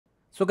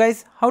So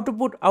guys, how to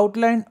put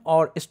outline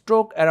or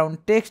stroke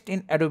around text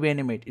in Adobe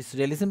Animate? It's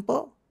really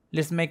simple.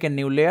 Let's make a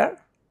new layer.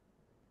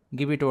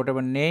 Give it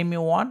whatever name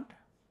you want.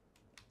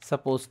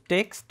 Suppose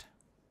text.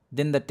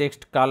 Then the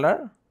text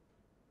color.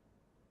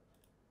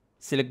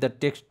 Select the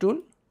text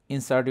tool.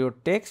 Insert your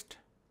text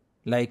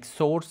like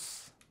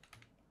source.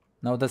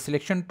 Now the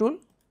selection tool.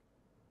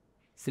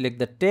 Select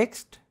the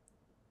text.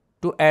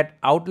 To add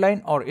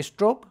outline or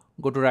stroke,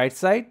 go to right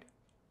side.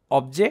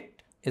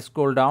 Object.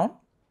 Scroll down.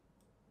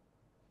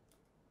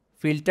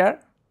 Filter,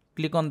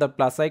 click on the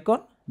plus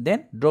icon,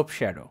 then drop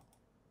shadow.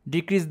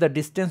 Decrease the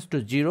distance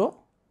to 0,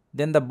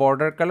 then the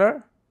border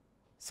color,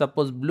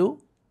 suppose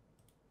blue.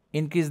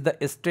 Increase the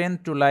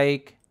strength to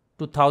like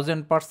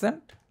 2000%.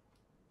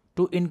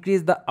 To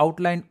increase the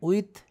outline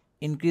width,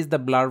 increase the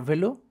blur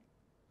value.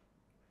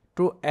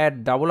 To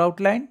add double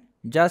outline,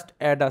 just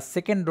add a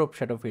second drop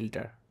shadow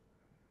filter.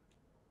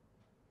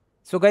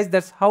 So guys,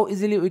 that's how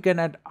easily we can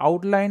add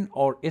outline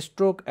or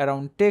stroke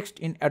around text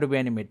in Adobe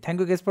Animate. Thank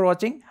you guys for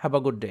watching. Have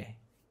a good day.